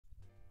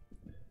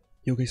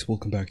Yo guys,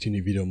 welcome back to a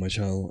new video on my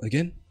channel.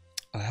 Again,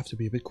 I have to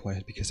be a bit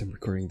quiet because I'm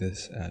recording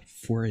this at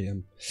 4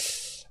 AM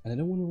and I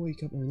don't want to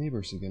wake up my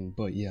neighbors again,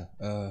 but yeah,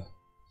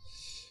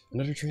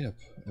 another trade up,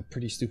 a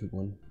pretty stupid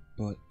one,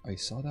 but I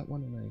saw that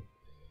one and I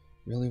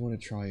really want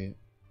to try it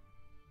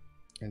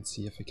and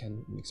see if I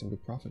can make some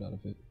good profit out of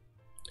it.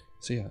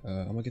 So yeah,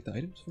 I'm gonna get the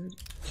items for it.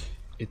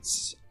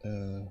 It's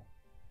a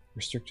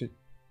restricted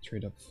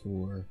trade up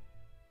for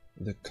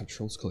the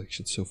controls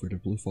collection, so for the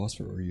blue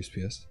phosphor or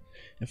USPS.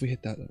 If we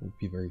hit that, that would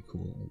be very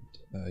cool,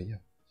 and yeah,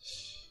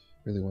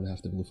 really want to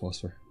have the blue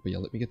phosphor. But yeah,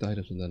 let me get the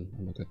items and then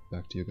I'm gonna get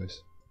back to you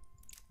guys.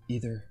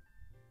 Either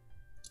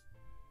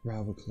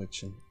Bravo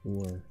collection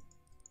or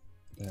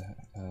the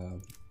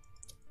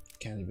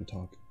can't even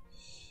talk,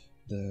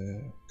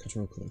 the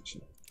control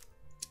collection.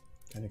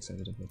 Kinda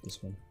excited about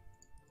this one.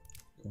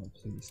 Come on,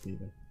 please,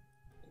 Steven.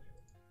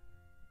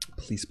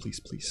 Please, please,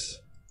 please.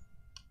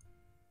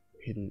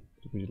 We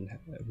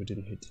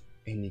didn't hit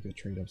any good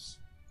trade ups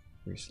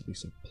recently,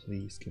 so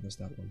please give us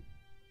that one.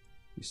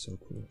 It'd be so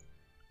cool.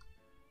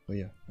 But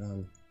yeah,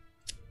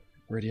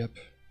 ready up.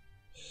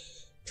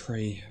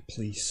 Pray,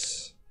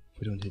 please.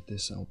 If we don't hit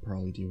this, I'll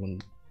probably do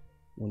one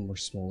more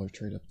smaller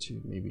trade up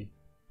to maybe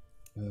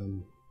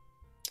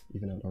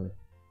even out our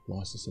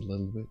losses a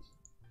little bit,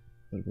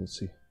 but we'll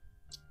see.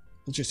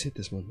 We'll just hit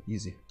this one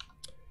easy.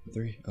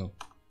 3,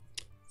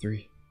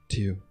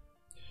 2,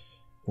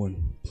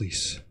 1,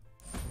 please.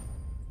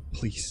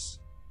 Please,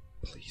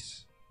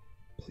 please,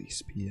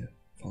 please be a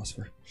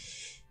phosphor.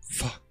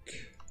 Fuck.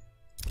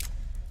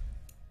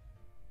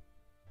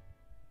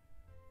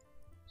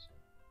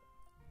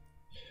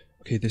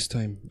 Okay, this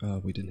time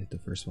we didn't hit the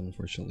first one,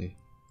 unfortunately.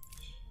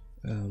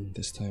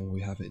 This time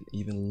we have an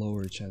even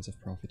lower chance of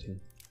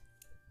profiting.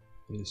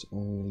 It is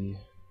only,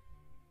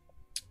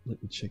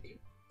 let me check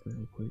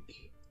real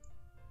quick.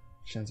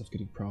 Chance of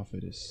getting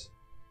profit is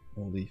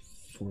only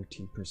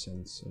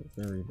 14%, so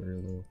very, very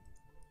low.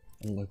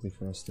 Unlikely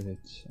for us to hit.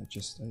 I'm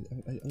just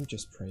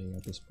praying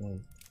at this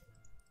point.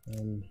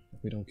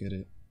 If we don't get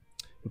it,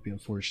 it would be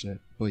unfortunate.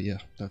 But yeah,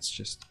 that's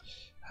just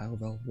how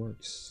Valve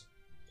works.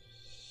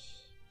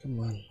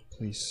 Come on,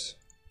 please.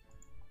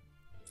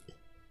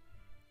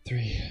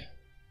 3,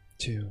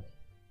 2,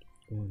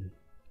 1.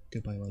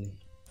 Goodbye, money.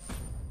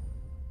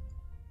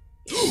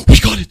 We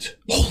got it!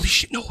 Holy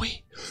shit! No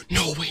way!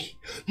 No way!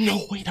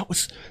 No way! That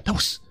was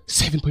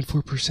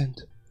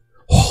 7.4%.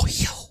 Oh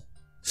yo!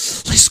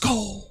 Let's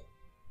go!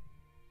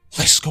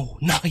 Let's go.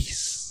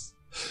 Nice.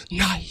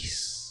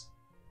 Nice.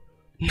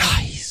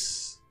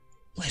 Nice.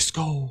 Let's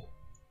go.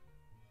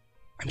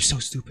 I'm so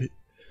stupid.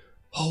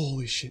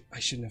 Holy shit. I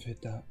shouldn't have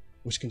hit that.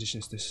 Which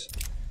condition is this?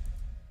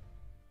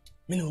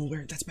 Minimal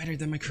wear. That's better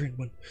than my current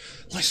one.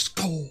 Let's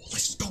go.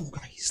 Let's go,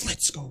 guys.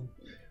 Let's go.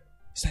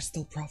 Is that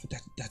still profit?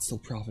 That's still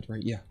profit,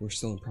 right? Yeah, we're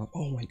still in profit.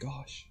 Oh my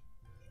gosh.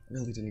 I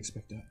really didn't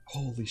expect that.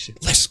 Holy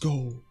shit. Let's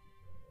go.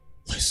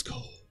 Let's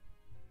go.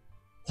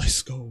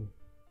 Let's go.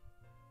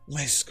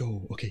 Let's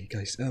go. Okay,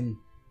 guys,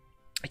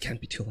 I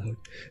can't be too loud.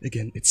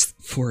 Again, it's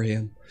 4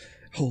 AM.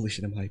 Holy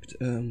shit, I'm hyped.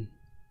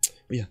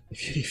 But yeah,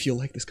 if you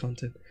like this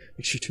content,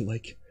 make sure to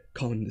like,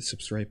 comment, and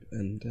subscribe,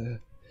 and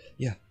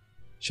yeah,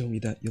 show me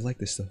that you like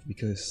this stuff,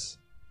 because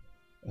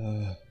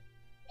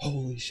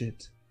holy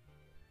shit,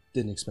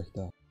 didn't expect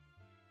that.